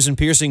tattoos and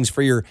piercings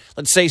for your,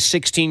 let's say,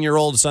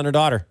 16-year-old son or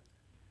daughter?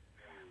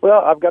 Well,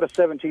 I've got a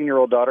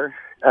 17-year-old daughter.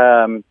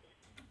 I've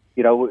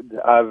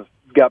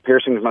got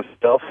piercings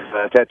myself,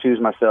 tattoos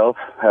myself.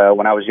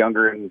 When I was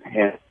younger and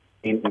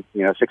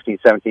 16,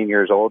 17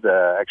 years old,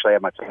 actually I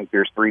had my tongue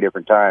pierced 3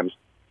 different times.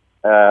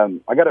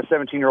 I got a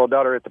 17-year-old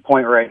daughter at the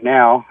point right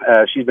now.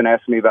 She's been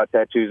asking me about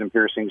tattoos and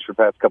piercings for the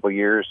past couple of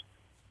years.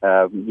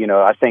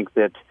 I think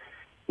that,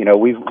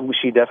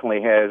 she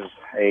definitely has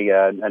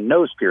a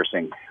nose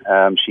piercing.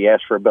 She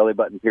asked for a belly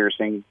button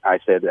piercing. I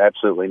said,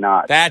 absolutely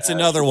not. That's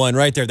another one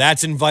right there.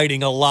 That's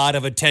inviting a lot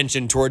of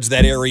attention towards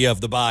that area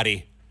of the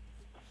body.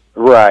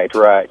 Right.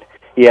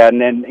 Yeah,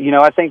 and then,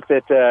 I think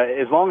that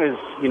as long as,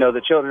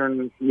 the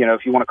children,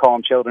 if you want to call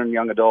them children,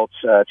 young adults,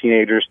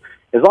 teenagers,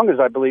 as long as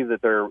I believe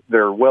that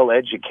they're well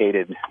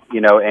educated,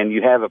 and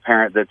you have a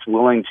parent that's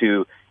willing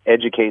to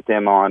educate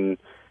them on,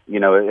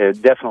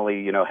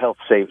 definitely, health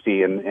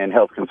safety and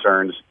health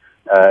concerns,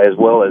 as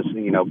well as,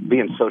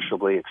 being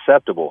socially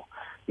acceptable.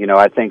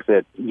 I think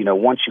that,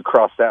 once you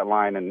cross that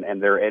line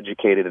and they're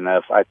educated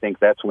enough, I think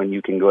that's when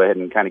you can go ahead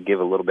and kind of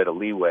give a little bit of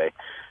leeway.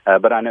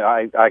 But I know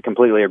I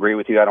completely agree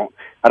with you. I don't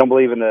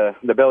believe in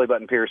the belly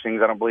button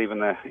piercings. I don't believe in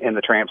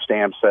the tramp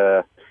stamps.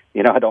 I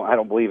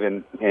don't believe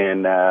in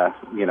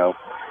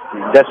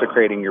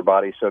desecrating your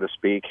body, so to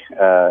speak.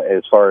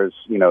 As far as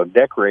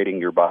decorating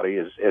your body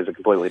is a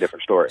completely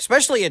different story.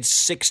 Especially at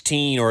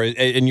 16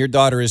 and your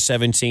daughter is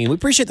 17. We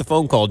appreciate the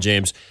phone call,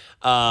 James.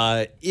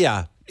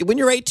 Yeah, when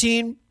you're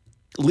 18.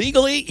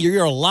 Legally,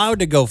 you're allowed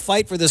to go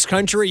fight for this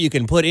country. You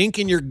can put ink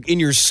in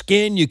your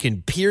skin. You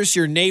can pierce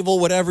your navel,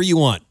 whatever you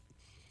want.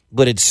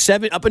 But it's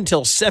up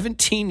until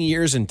 17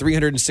 years and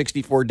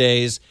 364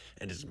 days,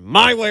 and it's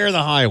my way or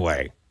the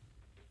highway.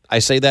 I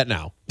say that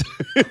now.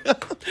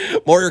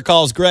 More of your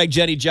calls. Greg,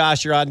 Jenny,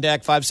 Josh, you're on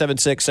deck.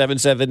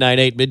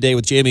 576-7798, midday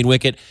with Jamie and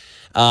Wicket.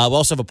 We'll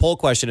also have a poll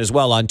question as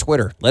well on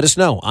Twitter. Let us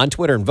know on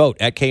Twitter and vote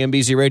at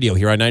KMBZ Radio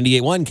here on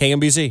 98.1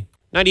 KMBZ.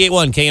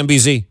 98.1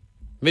 KMBZ.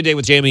 Midday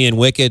with Jamie and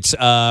Wicket.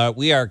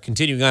 We are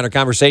continuing on our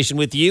conversation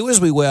with you as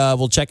we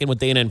will check in with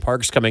Dana and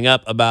Parks coming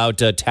up about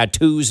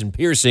tattoos and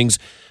piercings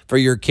for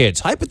your kids.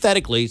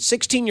 Hypothetically,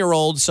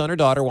 16-year-old son or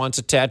daughter wants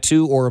a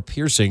tattoo or a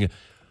piercing.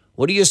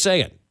 What are you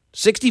saying?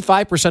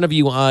 65% of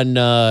you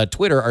on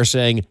Twitter are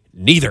saying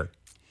neither.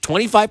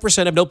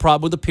 25% have no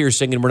problem with the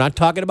piercing, and we're not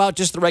talking about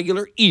just the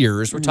regular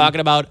ears. We're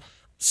talking about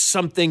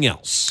something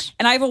else.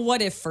 And I have a what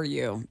if for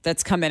you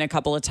that's come in a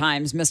couple of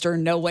times. Mr.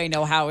 No way,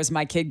 no how is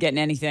my kid getting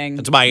anything.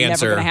 That's my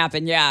answer. Never going to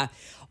happen. Yeah.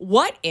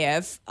 What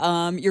if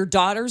your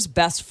daughter's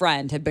best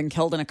friend had been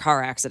killed in a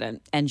car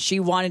accident and she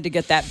wanted to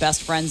get that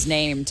best friend's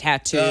name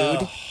tattooed?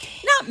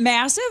 Not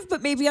massive,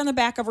 but maybe on the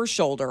back of her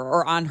shoulder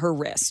or on her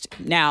wrist.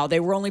 Now, they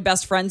were only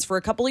best friends for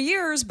a couple of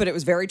years, but it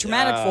was very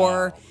traumatic for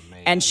her,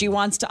 and she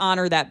wants to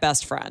honor that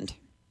best friend.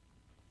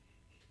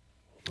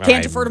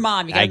 Can't defer to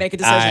mom. You got to make a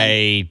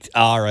decision.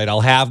 All right,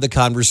 I'll have the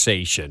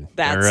conversation.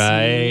 All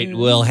right,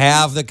 we'll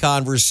have the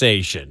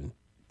conversation.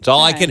 It's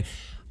all I can.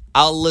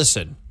 I'll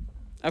listen.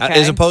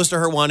 Okay. As opposed to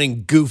her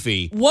wanting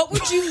goofy. What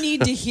would you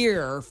need to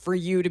hear for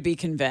you to be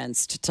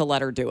convinced to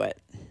let her do it?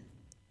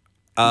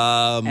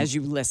 As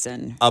you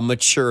listen. A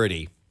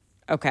maturity.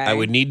 Okay. I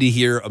would need to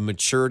hear a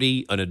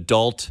maturity, an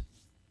adult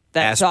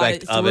that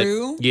aspect thought it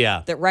through, of it.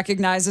 Yeah. That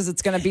recognizes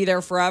it's going to be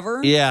there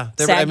forever. Yeah.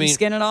 Saggy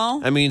skin and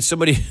all. I mean,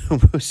 someone,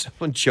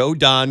 Joe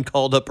Don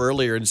called up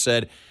earlier and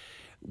said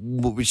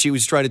she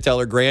was trying to tell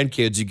her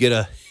grandkids,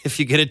 if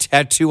you get a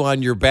tattoo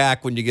on your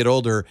back when you get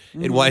older,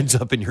 it winds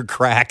up in your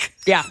crack.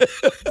 Yeah.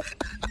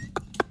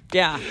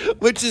 Yeah.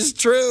 Which is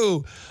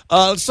true.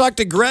 Let's talk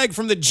to Greg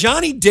from the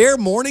Johnny Dare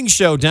Morning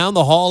Show down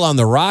the hall on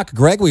the Rock.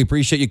 Greg, we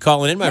appreciate you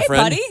calling in, my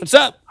friend. Buddy. What's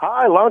up?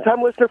 Hi,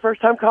 long-time listener,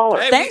 first-time caller.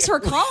 Hey, Thanks for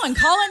calling.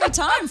 Call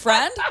anytime,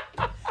 friend.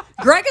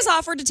 Greg has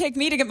offered to take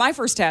me to get my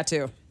first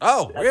tattoo.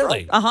 Oh,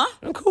 really? Uh-huh.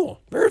 Oh,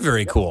 cool. Very,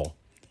 very cool.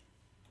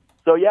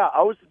 So, yeah,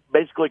 I was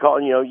basically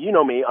calling, you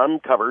know me, I'm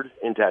covered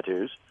in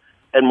tattoos.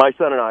 And my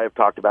son and I have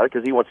talked about it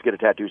because he wants to get a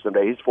tattoo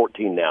someday. He's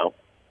 14 now.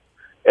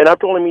 And I've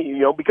told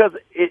him, because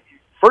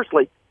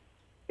firstly,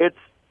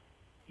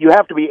 you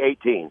have to be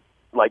 18,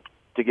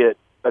 to get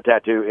a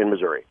tattoo in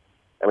Missouri.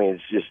 I mean,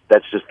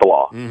 that's just the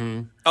law.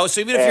 Mm-hmm. Oh,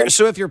 so even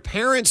if your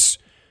parents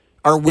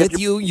are with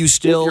you, you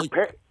still.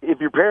 If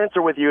your parents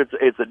are with you,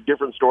 it's a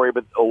different story.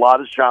 But a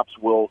lot of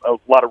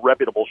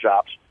reputable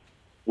shops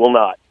will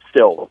not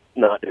do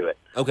it.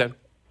 Okay.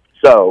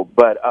 So,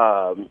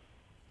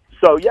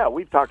 yeah,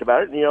 we've talked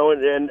about it,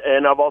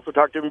 and I've also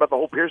talked to him about the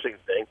whole piercing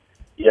thing.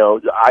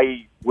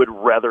 I would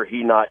rather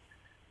he not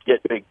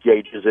get big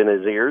gauges in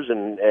his ears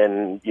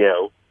and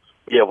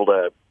be able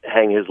to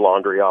hang his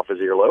laundry off his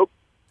earlobe.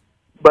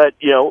 But,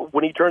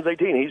 when he turns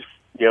 18, he's,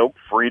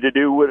 free to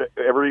do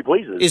whatever he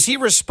pleases. Is he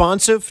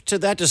responsive to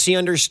that? Does he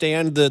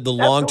understand the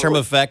long-term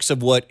effects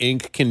of what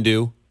ink can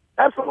do?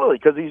 Absolutely,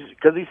 because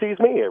he sees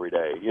me every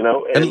day,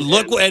 And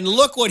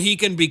look what he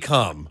can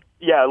become.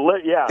 Yeah,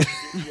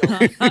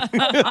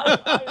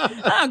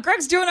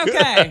 Greg's doing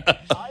okay.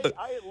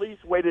 I at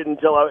least waited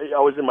until I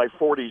was in my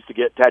 40s to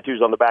get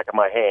tattoos on the back of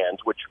my hands,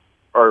 which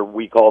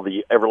we call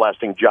the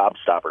everlasting job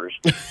stoppers.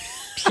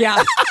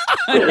 Yeah.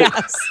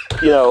 Yes.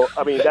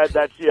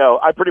 That's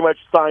I pretty much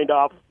signed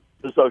off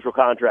the social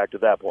contract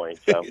at that point.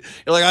 So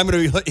you're like, I'm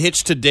going to be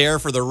hitched to Dare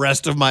for the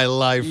rest of my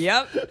life.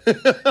 Yep.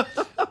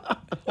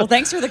 Well,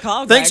 thanks for the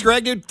call, Greg. Thanks,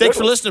 Greg, dude. Thanks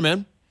for listening,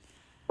 man.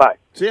 Bye.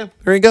 See ya.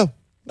 There you go.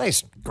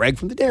 Nice. Greg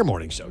from the Dare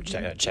Morning Show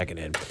checking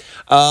in.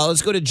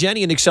 Let's go to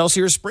Jenny in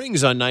Excelsior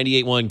Springs on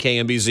 98.1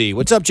 KMBZ.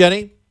 What's up,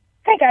 Jenny?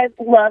 Hey, guys.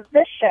 Love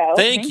the show.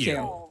 Thank you.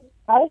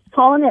 I was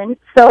calling in.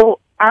 So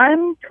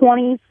I'm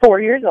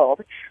 24 years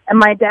old, and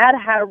my dad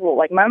had a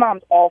rule. My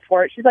mom's all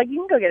for it. She's like, you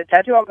can go get a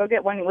tattoo. I'll go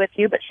get one with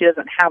you, but she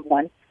doesn't have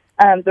one.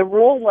 The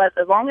rule was,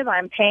 as long as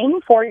I'm paying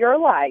for your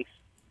life,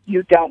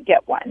 you don't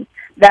get one.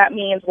 That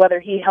means whether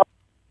he helps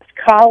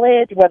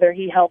college, whether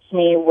he helps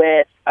me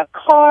with a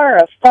car,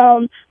 a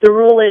phone, the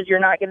rule is you're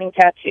not getting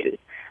tattoos.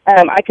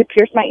 I could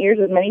pierce my ears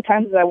as many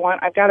times as I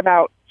want. I've got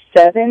about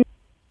 7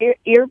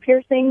 ear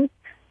piercings,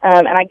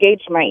 and I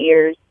gauged my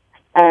ears.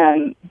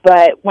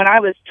 But when I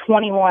was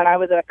 21, I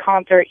was at a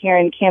concert here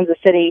in Kansas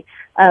City.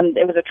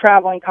 It was a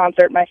traveling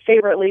concert. My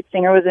favorite lead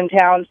singer was in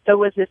town. So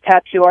was his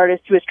tattoo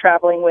artist who was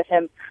traveling with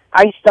him.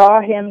 I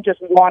saw him just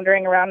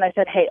wandering around, and I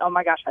said, hey, oh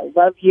my gosh, I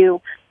love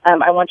you.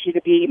 I want you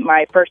to be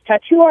my first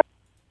tattoo artist.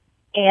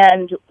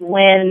 And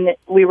when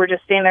we were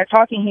just standing there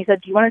talking, he said,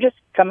 do you want to just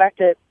come back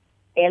to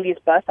Andy's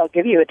bus? I'll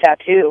give you a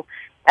tattoo.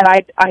 And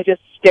I just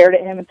stared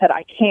at him and said,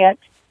 I can't.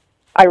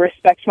 I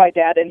respect my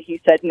dad. And he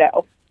said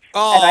no.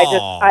 Aww. And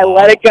I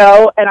let it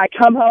go. And I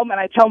come home and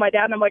I tell my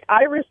dad, and I'm like,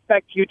 I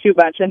respect you too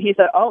much. And he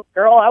said, oh,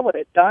 girl, I would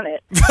have done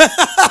it.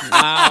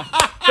 Wow.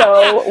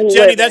 So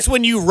Jenny, that's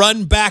when you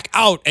run back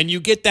out and you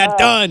get that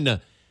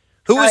done.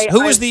 Who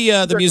was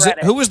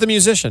the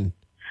musician?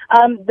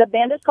 The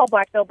band is called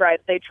Black Veil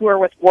Brides. They tour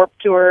with Warped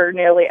Tour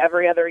nearly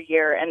every other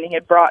year, and he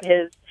had brought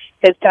his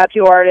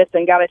tattoo artist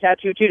and got a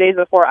tattoo 2 days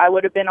before. I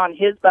would have been on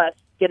his bus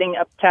getting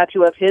a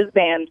tattoo of his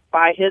band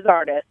by his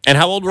artist. And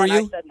how old were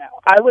you? I said no.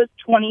 I was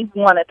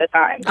 21 at the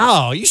time.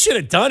 Oh, you should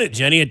have done it,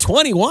 Jenny, at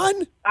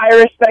 21. I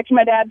respect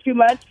my dad too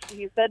much.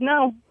 He said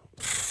no.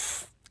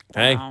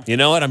 Hey, you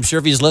know what? I'm sure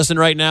if he's listening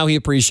right now, he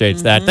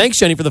appreciates that. Thanks,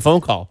 Jenny, for the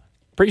phone call.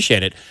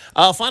 Appreciate it.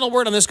 Final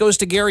word on this goes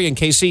to Gary and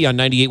KC on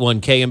 98.1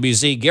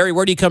 KMBZ. Gary,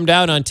 where do you come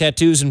down on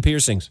tattoos and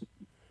piercings?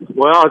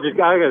 Well, I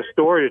got a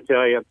story to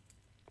tell you.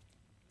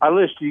 I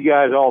listen to you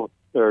guys all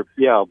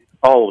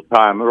the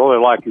time. I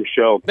really like your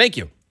show. Thank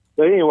you.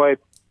 But anyway,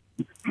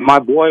 my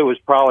boy was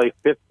probably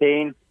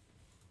 15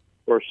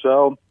 or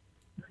so.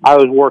 I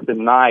was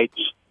working nights.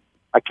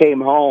 I came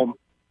home,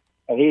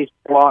 and he's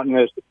flaunting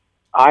this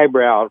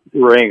eyebrow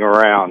ring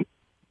around.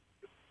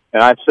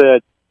 And I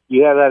said,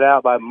 "You have that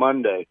out by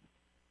Monday."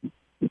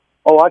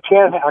 "Oh, I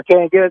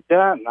can't get it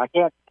done. I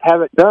can't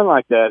have it done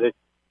like that. It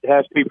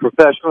has to be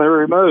professionally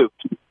removed."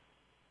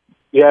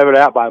 "You have it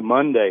out by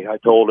Monday," I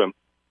told him.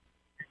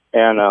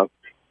 And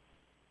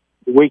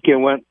the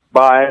weekend went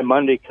by, and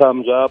Monday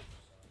comes up.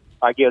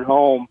 I get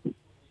home.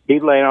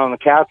 He's laying on the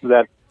couch with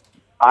that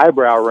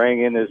eyebrow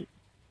ring in his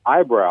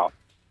eyebrow.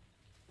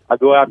 I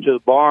go out to the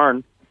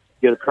barn,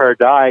 get a pair of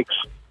dikes,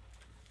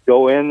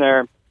 go in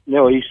there.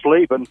 He's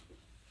sleeping.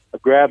 I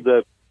grab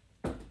the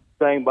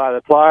thing by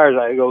the pliers.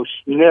 I go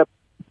snip.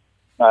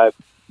 I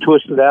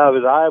twist it out of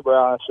his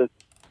eyebrow. I said,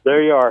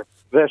 "There you are,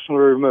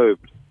 professionally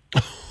removed."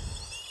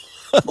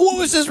 What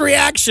was his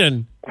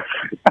reaction?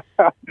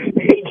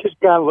 He just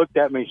kind of looked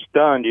at me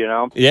stunned,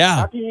 Yeah.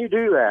 How can you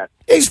do that?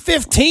 He's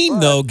 15,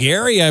 though,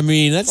 Gary. I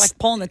mean, that's like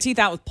pulling the teeth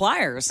out with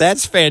pliers.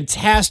 That's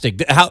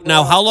fantastic.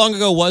 How long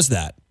ago was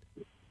that?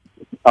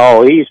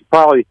 Oh, he's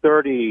probably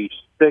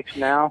 36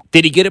 now.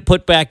 Did he get it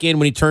put back in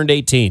when he turned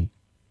 18?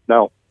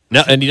 No.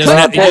 No, and he doesn't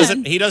have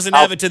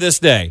it to this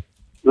day.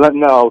 Let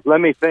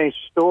me finish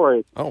the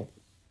story. Oh.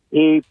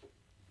 He's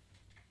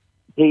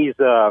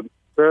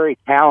very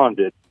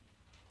talented,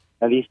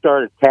 and he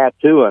started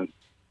tattooing.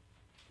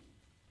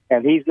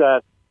 And he's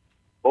got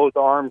both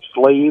arms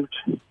sleeved,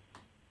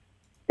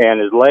 and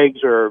his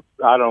legs are,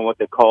 I don't know what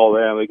they call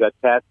them. He got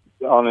tats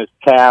on his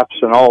calves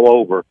and all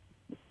over.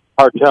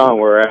 Hard telling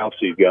where else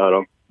he's got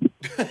them.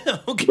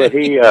 Okay. But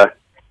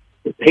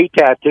he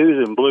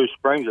tattoos in Blue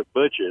Springs at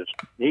Butch's.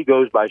 He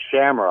goes by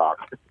Shamrock.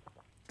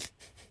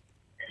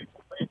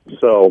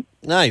 So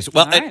nice.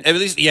 Well, at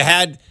least you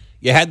had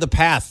the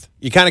path.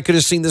 You kind of could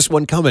have seen this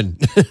one coming.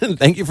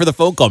 Thank you for the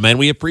phone call, man.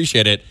 We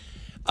appreciate it.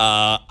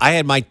 I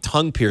had my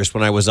tongue pierced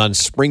when I was on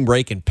spring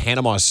break in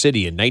Panama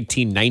City in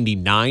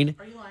 1999.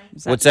 Are you lying?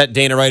 What's that?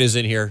 Dana Wright is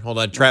in here. Hold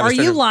on, Travis.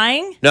 Are you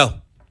lying? No.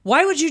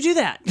 Why would you do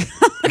that?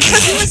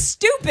 Because he was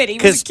stupid. He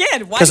was a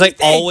kid. Because I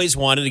always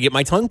wanted to get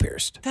my tongue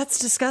pierced. That's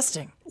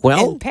disgusting.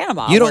 Well, in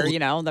Panama,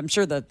 I'm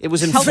sure it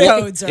was in health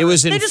codes. It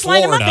was in they just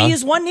Florida. line him up and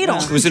use one needle.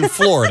 It was in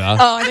Florida.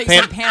 Oh, I think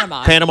it's in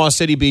Panama. Panama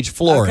City Beach,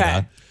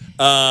 Florida.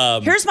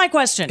 Okay. Here's my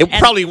question. It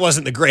probably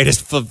wasn't the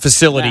greatest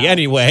facility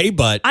anyway,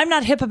 but I'm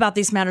not hip about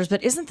these matters,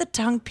 but isn't the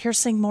tongue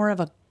piercing more of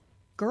a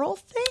girl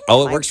thing?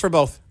 Oh, it works for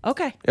both.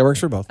 Okay. It works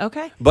for both.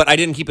 Okay. But I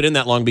didn't keep it in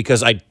that long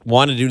because I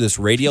wanted to do this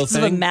radio It's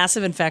thing. a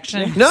massive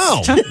infection.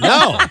 No.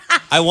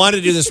 I wanted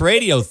to do this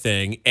radio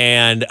thing,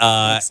 and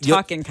it's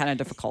talking kind of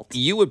difficult.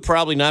 You would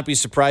probably not be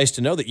surprised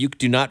to know that you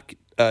do not.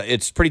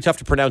 It's pretty tough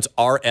to pronounce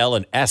R, L,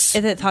 and S.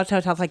 Is it talk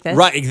like this?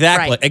 Right.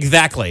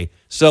 Exactly.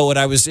 So when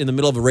I was in the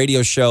middle of a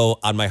radio show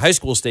on my high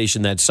school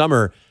station that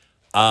summer,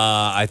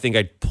 I think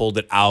I pulled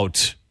it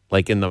out.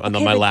 Like on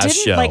my last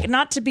show. Like,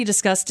 not to be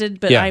disgusted,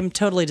 but I'm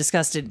totally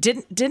disgusted.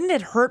 Didn't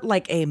it hurt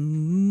like a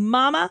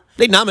mama?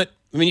 They numb it.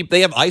 I mean,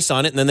 they have ice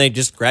on it, and then they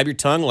just grab your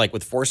tongue like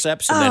with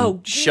forceps and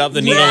then shove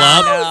the needle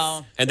up.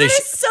 No. And that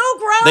is so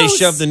gross. They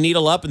shove the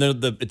needle up, and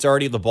then it's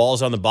already the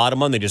balls on the bottom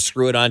one. They just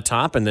screw it on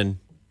top, and then,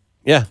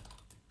 I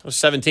was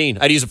 17.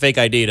 I'd use a fake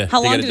ID to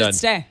How long get it did done. it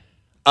stay?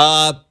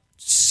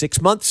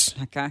 6 months.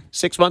 Okay.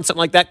 6 months, something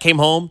like that. Came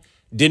home.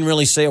 Didn't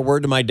really say a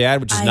word to my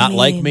dad, which is not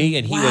like me.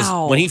 And he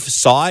was, when he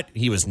saw it,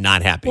 he was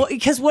not happy. Well,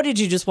 because what did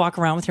you just walk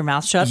around with your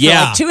mouth shut? Yeah.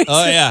 For like 2 weeks?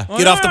 Oh, yeah.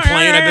 Get off the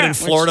plane. I've been in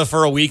Florida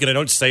for a week and I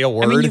don't say a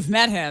word. I mean, you've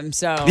met him,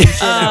 so I'm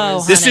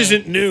sure this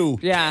isn't new.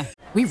 Yeah.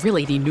 We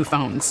really need new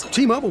phones.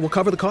 T-Mobile will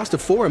cover the cost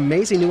of 4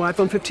 amazing new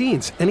iPhone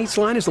 15s, and each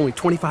line is only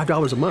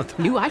 $25 a month.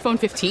 New iPhone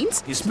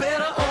 15s? It's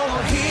better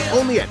over here.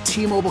 Only at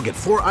T-Mobile, get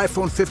 4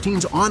 iPhone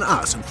 15s on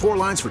us and 4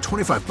 lines for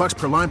 $25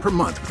 per line per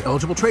month with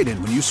eligible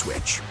trade-in when you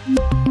switch.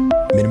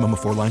 Minimum of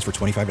 4 lines for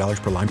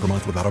 $25 per line per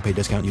month with autopay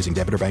discount using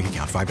debit or bank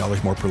account.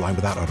 $5 more per line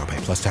without autopay,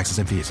 plus taxes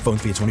and fees. Phone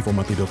fee at 24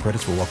 monthly bill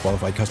credits for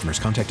well-qualified customers.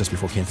 Contact us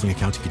before canceling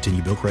account to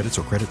continue bill credits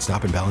or credit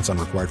stop and balance on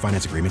required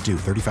finance agreement due.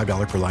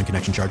 $35 per line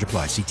connection charge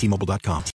applies. See T-Mobile.com.